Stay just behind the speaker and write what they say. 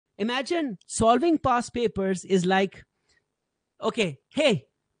Imagine solving past papers is like, okay, hey,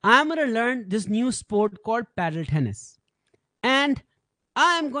 I'm going to learn this new sport called paddle tennis. And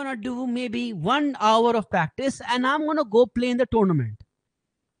I'm going to do maybe 1 hour of practice and I'm going to go play in the tournament.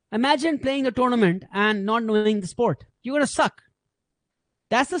 Imagine playing the tournament and not knowing the sport. You're going to suck.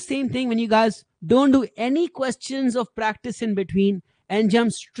 That's the same thing when you guys don't do any questions of practice in between and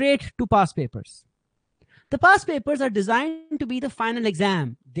jump straight to past papers. The past papers are designed to be the final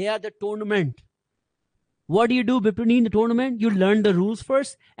exam. They are the tournament. What do you do between the tournament? You learn the rules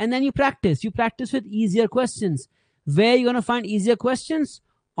first and then you practice. You practice with easier questions. Where you're going to find easier questions?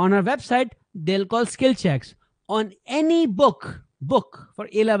 On our website, they'll call skill checks. On any book for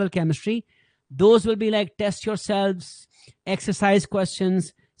A-level chemistry, those will be like test yourselves, exercise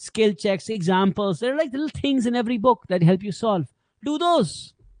questions, skill checks, examples. There are like little things in every book that help you solve. Do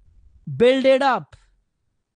those. Build it up.